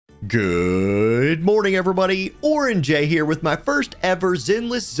Good morning, everybody. Orange J here with my first ever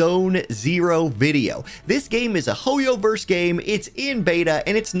Zenless Zone Zero video. This game is a Hoyoverse game, it's in beta,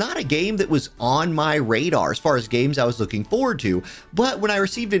 and it's not a game that was on my radar as far as games I was looking forward to, but when I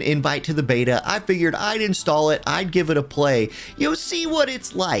received an invite to the beta, I figured I'd install it, I'd give it a play, see what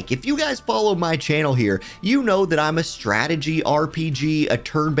it's like. If you guys follow my channel here, you know that I'm a strategy RPG, a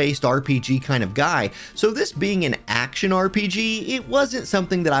turn-based RPG kind of guy, so this being an action RPG, it wasn't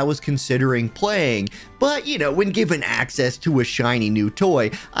something that I was considering playing, but when given access to a shiny new toy,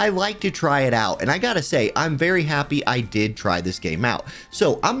 I like to try it out, and I gotta say, I'm very happy I did try this game out.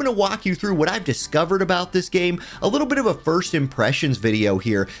 So I'm gonna walk you through what I've discovered about this game, a little bit of a first impressions video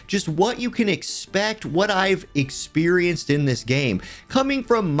here, just what you can expect, what I've experienced in this game, coming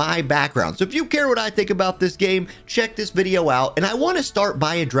from my background. So if you care what I think about this game, check this video out, and I want to start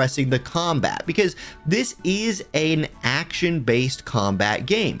by addressing the combat, because this is an action-based combat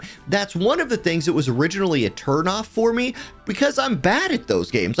game. That's one of the things that was originally a turnoff for me, because I'm bad at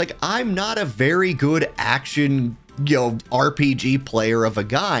those games. Like, I'm not a very good action RPG player of a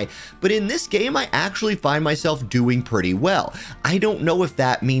guy, but in this game I actually find myself doing pretty well. I don't know if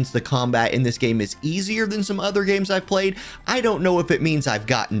that means the combat in this game is easier than some other games I've played. I don't know if it means I've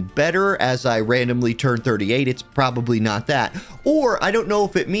gotten better as I randomly turn 38. It's probably not that. Or I don't know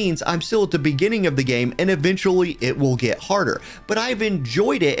if it means I'm still at the beginning of the game and eventually it will get harder. But I've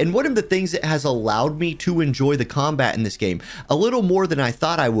enjoyed it, and one of the things that has allowed me to enjoy the combat in this game a little more than I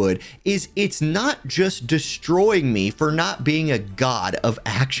thought I would is it's not just destroying me for not being a god of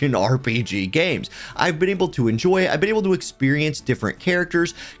action RPG games. I've been able to enjoy it. I've been able to experience different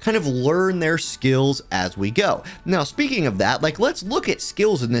characters, kind of learn their skills as we go. Now, speaking of that, let's look at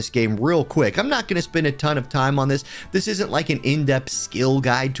skills in this game real quick. I'm not going to spend a ton of time on this. This isn't like an in-depth skill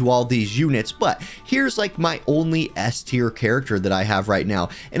guide to all these units, but here's my only S tier character that I have right now.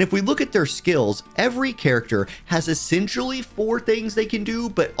 And if we look at their skills, every character has essentially 4 things they can do,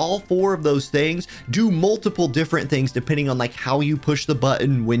 but all 4 of those things do multiple different things depending on how you push the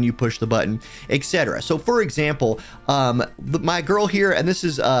button, when you push the button, etc. So for example, my girl here, and this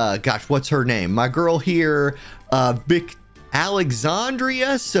is gosh, what's her name? My girl here,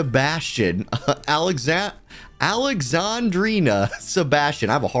 Alexandria Sebastian. Alexandrina Sebastian.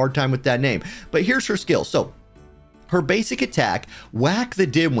 I have a hard time with that name, but here's her skill. So her basic attack, Whack the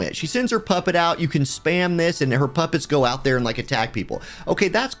Dimwit. She sends her puppet out. You can spam this and her puppets go out there and attack people. Okay,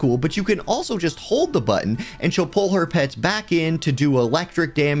 that's cool, but you can also just hold the button and she'll pull her pets back in to do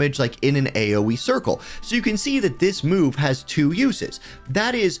electric damage in an AoE circle. So you can see that this move has 2 uses.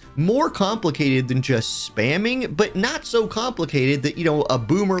 That is more complicated than just spamming, but not so complicated that, a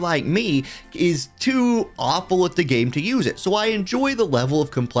boomer like me is too awful at the game to use it. So I enjoy the level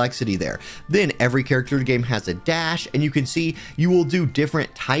of complexity there. Then every character in the game has a dash, and you can see you will do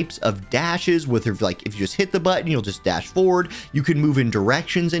different types of dashes with if you just hit the button, you'll just dash forward. You can move in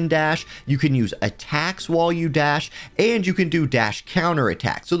directions and dash. You can use attacks while you dash, and you can do dash counter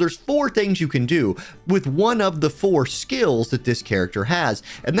attack. So there's 4 things you can do with one of the 4 skills that this character has,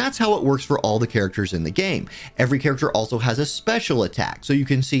 and that's how it works for all the characters in the game. Every character also has a special attack. So you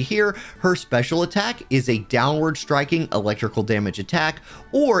can see here, her special attack is a downward striking electrical damage attack,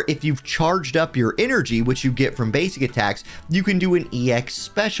 or if you've charged up your energy, which you get from basic attacks, you can do an EX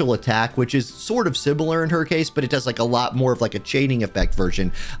special attack, which is sort of similar in her case, but it does a lot more of a chaining effect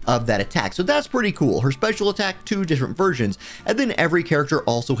version of that attack. So that's pretty cool. Her special attack, 2 different versions, and then every character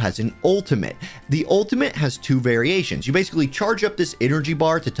also has an ultimate. The ultimate has 2 variations. You basically charge up this energy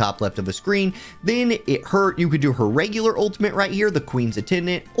bar at the top left of the screen, then you could do her regular ultimate right here, the Queen's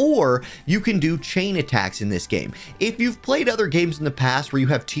Attendant, or you can do chain attacks in this game. If you've played other games in the past where you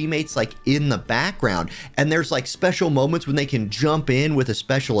have teammates in the background and there's special moments when they can jump in with a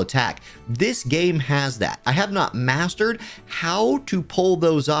special attack, this game has that. I have not mastered how to pull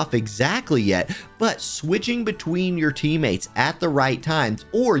those off exactly yet, but switching between your teammates at the right times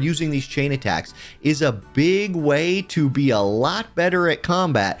or using these chain attacks is a big way to be a lot better at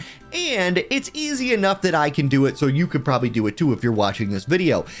combat. And it's easy enough that I can do it, so you could probably do it too if you're watching this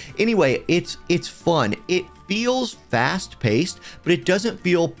video. Anyway, it's fun. It feels fast-paced, but it doesn't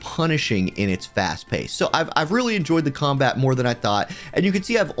feel punishing in its fast pace. So I've really enjoyed the combat more than I thought, and you can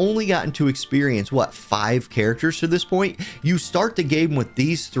see I've only gotten to experience, 5 characters to this point. You start the game with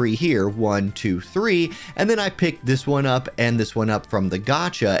these 3 here, 1, 2, 3, and then I picked this one up and this one up from the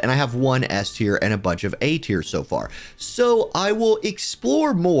gacha, and I have 1 S tier and a bunch of A tiers so far. So I will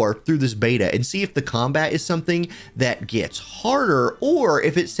explore more through this beta and see if the combat is something that gets harder, or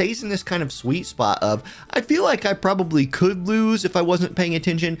if it stays in this kind of sweet spot of, I feel feel like I probably could lose if I wasn't paying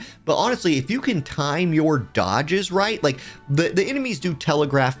attention, but honestly, if you can time your dodges right, like the enemies do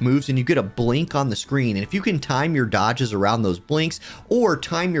telegraph moves and you get a blink on the screen, and if you can time your dodges around those blinks or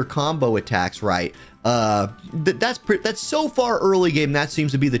time your combo attacks right, that's so far early game, that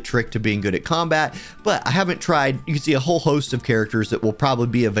seems to be the trick to being good at combat. But I haven't tried. You can see a whole host of characters that will probably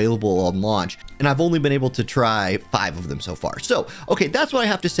be available on launch, and I've only been able to try 5 of them so far. So okay, that's what I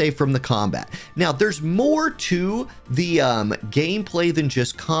have to say from the combat. Now there's more to the gameplay than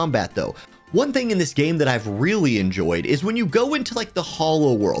just combat though. One thing in this game that I've really enjoyed is when you go into like the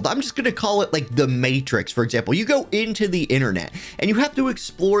hollow world. I'm just gonna call it like the Matrix, for example. You go into the internet and you have to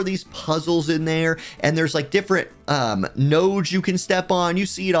explore these puzzles in there, and there's like different nodes you can step on. You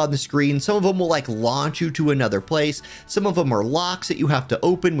see it on the screen. Some of them will like launch you to another place. Some of them are locks that you have to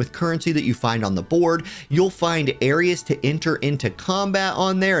open with currency that you find on the board. You'll find areas to enter into combat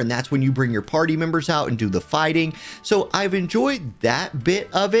on there, and that's when you bring your party members out and do the fighting. So I've enjoyed that bit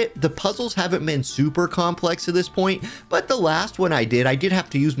of it. The puzzles haven't been super complex to this point, but the last one I did have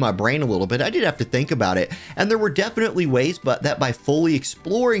to use my brain a little bit. I did have to think about it, and there were definitely ways but that by fully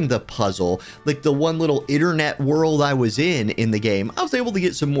exploring the puzzle, like the one little internet world I was in the game, I was able to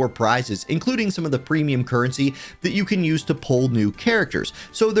get some more prizes, including some of the premium currency that you can use to pull new characters.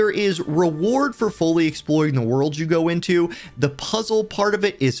 So there is reward for fully exploring the world you go into. The puzzle part of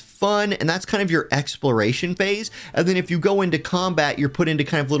it is fun, and that's kind of your exploration phase. And then if you go into combat, you're put into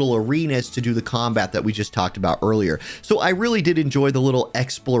kind of little arenas to do the combat that we just talked about earlier. So I really did enjoy the little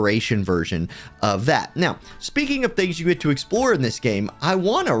exploration version of that. Now, speaking of things you get to explore in this game, I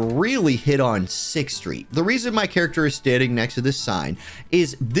want to really hit on 6th Street. The reason my character is standing next to this sign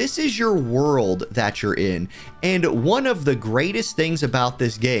is this is your world that you're in. And one of the greatest things about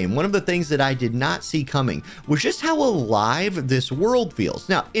this game, one of the things that I did not see coming, was just how alive this world feels.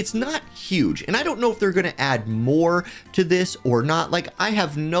 Now, it's not huge, and I don't know if they're going to add more to this or not. Like, I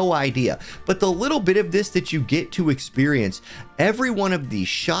have no idea. But the little bit of this that you get to experience, every one of these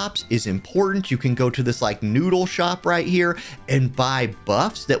shops is important. You can go to this like noodle shop right here and buy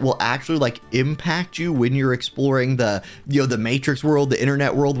buffs that will actually like impact you when you're exploring the, you know, the Matrix world, the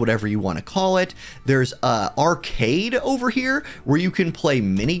internet world, whatever you want to call it. There's arcade over here where you can play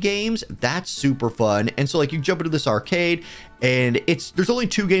mini games. That's super fun. And so like you jump into this arcade, and there's only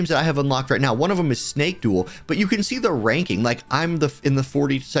 2 games that I have unlocked right now. One of them is Snake Duel, but you can see the ranking. Like I'm in the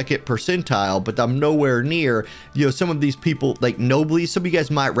 42nd percentile, but I'm nowhere near, you know, some of these people like Nobly. Some of you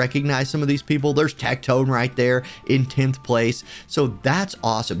guys might recognize some of these people. There's Tectone right there in 10th place. So that's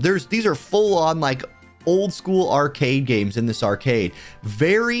awesome. These are full on like old school arcade games in this arcade.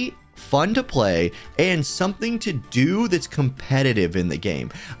 Very fun to play and something to do that's competitive in the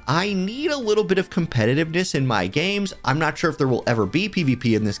game. I need a little bit of competitiveness in my games. I'm not sure if there will ever be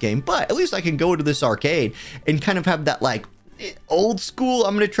PvP in this game, but at least I can go into this arcade and kind of have that like old school,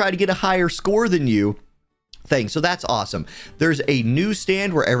 I'm going to try to get a higher score than you thing. So that's awesome. There's a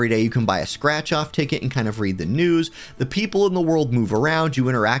newsstand where every day you can buy a scratch off ticket and kind of read the news. The people in the world move around. You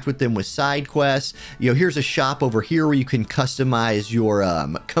interact with them with side quests. You know, here's a shop over here where you can customize your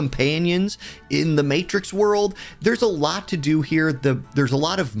companions in the Matrix world. There's a lot to do here. There's a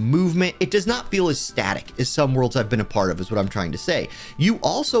lot of movement. It does not feel as static as some worlds I've been a part of, is what I'm trying to say. You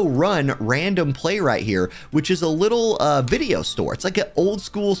also run Random Play right here, which is a little video store. It's like an old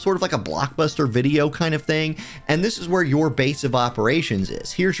school, sort of like a Blockbuster video kind of thing. And this is where your base of operations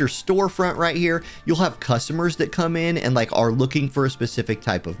is. Here's your storefront right here. You'll have customers that come in and like are looking for a specific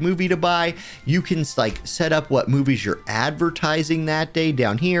type of movie to buy. You can like set up what movies you're advertising that day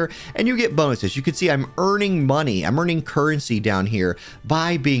down here, and you get bonuses. You can see I'm earning money. I'm earning currency down here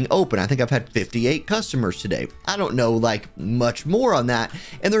by being open. I think I've had 58 customers today. I don't know like much more on that.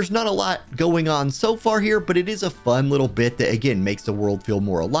 And there's not a lot going on so far here, but it is a fun little bit that again makes the world feel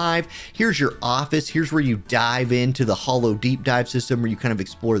more alive. Here's your office. Here's where you dive into the hollow deep dive system where you kind of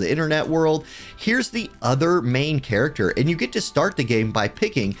explore the internet world. Here's the other main character, and you get to start the game by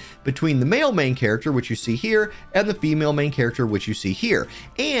picking between the male main character, which you see here, and the female main character, which you see here.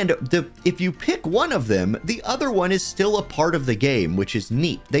 And if you pick one of them, the other one is still a part of the game, which is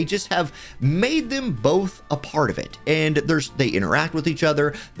neat. They just have made them both a part of it, and they interact with each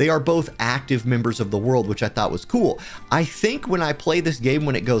other. They are both active members of the world, which I thought was cool. I think when I play this game,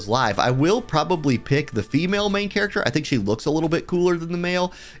 when it goes live, I will probably pick the female main character. I think she looks a little bit cooler than the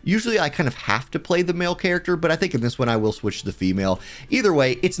male. Usually I kind of have to play the male character, but I think in this one I will switch to the female. Either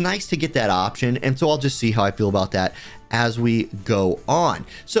way, it's nice to get that option, and so I'll just see how I feel about that as we go on.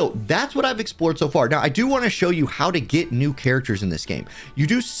 So that's what I've explored so far. Now, I do want to show you how to get new characters in this game. You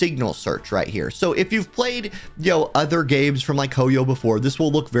do signal search right here. So if you've played, other games from like Hoyo before, this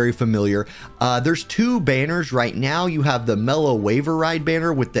will look very familiar. There's two banners right now. You have the Mellow Waiver Ride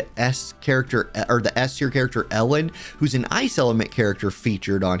banner with the S character, or the S tier character Ellen, who's an Ice Element character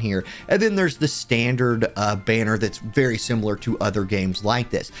featured on here. And then there's the standard banner that's very similar to other games like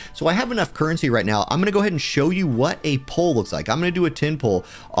this. So I have enough currency right now. I'm going to go ahead and show you what a pull looks like. I'm going to do a 10 pull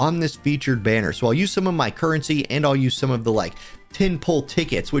on this featured banner. So I'll use some of my currency, and I'll use some of the like 10 pull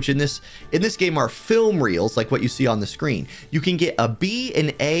tickets, which in this game are film reels, like what you see on the screen. You can get a B,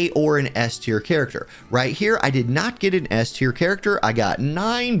 an A, or an S tier character. Right here, I did not get an S tier character. I got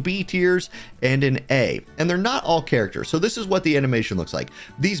 9 B tiers and an A, and they're not all characters. So this is what the animation looks like.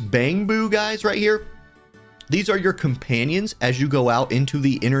 These Bang Boo guys right here, these are your companions as you go out into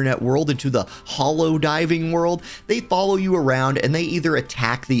the internet world, into the hollow diving world. They follow you around, and they either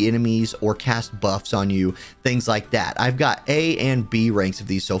attack the enemies or cast buffs on you, things like that. I've got A and B ranks of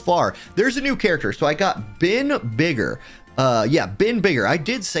these so far. There's a new character. So I got Ben Bigger. Yeah, Ben Bigger. I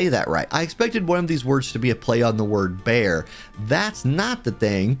did say that right. I expected one of these words to be a play on the word bear. That's not the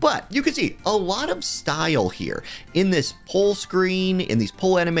thing, but you can see a lot of style here in this pull screen, in these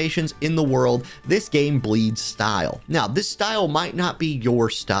pull animations, in the world. This game bleeds style. Now, this style might not be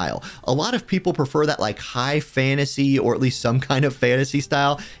your style. A lot of people prefer that like high fantasy, or at least some kind of fantasy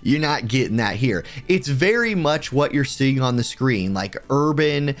style. You're not getting that here. It's very much what you're seeing on the screen, like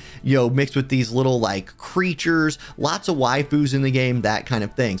urban, mixed with these little like creatures, lots of waifus in the game, that kind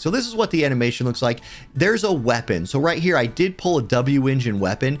of thing. So this is what the animation looks like. There's a weapon. So right here, I did pull a W engine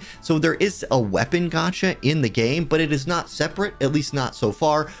weapon. So there is a weapon gacha in the game, but it is not separate, at least not so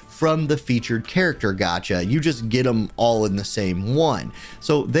far, from the featured character gacha. You just get them all in the same one.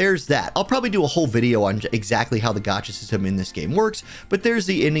 So there's that. I'll probably do a whole video on exactly how the gacha system in this game works, but there's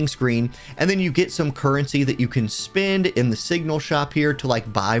the ending screen, and then you get some currency that you can spend in the signal shop here to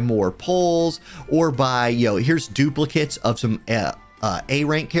like buy more pulls, or buy, here's duplicates of some A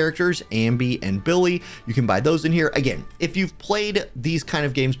rank characters, Ambi and Billy. You can buy those in here. Again, if you've played these kind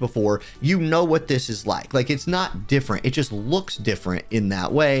of games before, you know what this is like. Like, it's not different. It just looks different in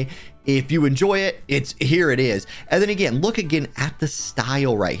that way. If you enjoy it, here it is. And then again, look again at the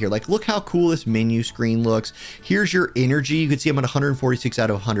style right here. Like, look how cool this menu screen looks. Here's your energy. You can see I'm at 146 out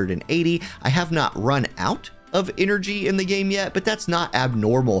of 180. I have not run out of energy in the game yet, but that's not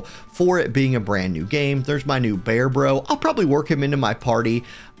abnormal for it being a brand new game. There's my new bear bro. I'll probably work him into my party.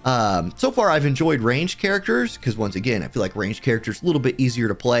 So far I've enjoyed ranged characters, because once again, I feel like ranged characters a little bit easier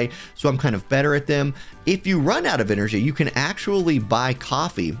to play, so I'm kind of better at them. If you run out of energy, you can actually buy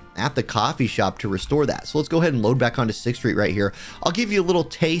coffee at the coffee shop to restore that. So let's go ahead and load back onto 6th Street right here. I'll give you a little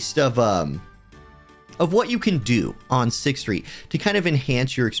taste of what you can do on 6th Street to kind of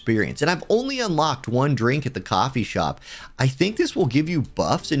enhance your experience. And I've only unlocked one drink at the coffee shop. I think this will give you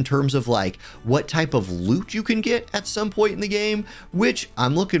buffs in terms of like what type of loot you can get at some point in the game, which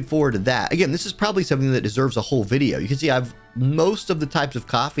I'm looking forward to that. Again, this is probably something that deserves a whole video. You can see most of the types of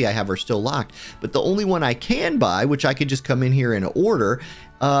coffee I have are still locked, but the only one I can buy, which I could just come in here and order,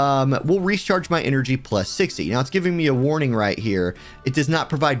 will recharge my energy plus 60. Now it's giving me a warning right here. It does not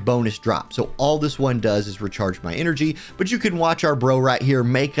provide bonus drop. So all this one does is recharge my energy, but you can watch our bro right here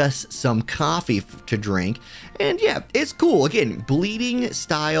make us some coffee to drink. And yeah, it's cool. Again, bleeding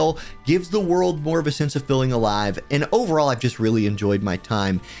style gives the world more of a sense of feeling alive. And overall, I've just really enjoyed my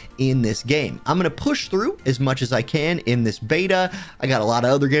time in this game. I'm going to push through as much as I can in this beta. I got a lot of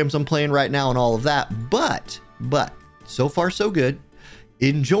other games I'm playing right now and all of that, but so far so good.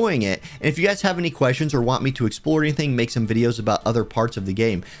 Enjoying it. And if you guys have any questions or want me to explore anything, make some videos about other parts of the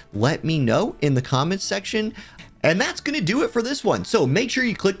game, let me know in the comments section. And that's going to do it for this one. So make sure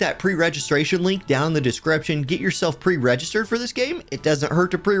you click that pre-registration link down in the description. Get yourself pre-registered for this game. It doesn't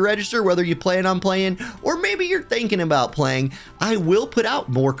hurt to pre-register, whether you plan on playing or maybe you're thinking about playing. I will put out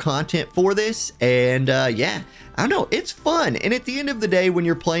more content for this. And yeah, I don't know, it's fun. And at the end of the day, when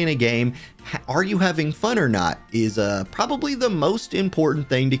you're playing a game, are you having fun or not is probably the most important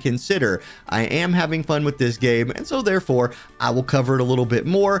thing to consider. I am having fun with this game, and so therefore I will cover it a little bit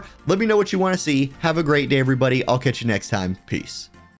more. Let me know what you want to see. Have a great day, everybody. I'll catch you next time. Peace.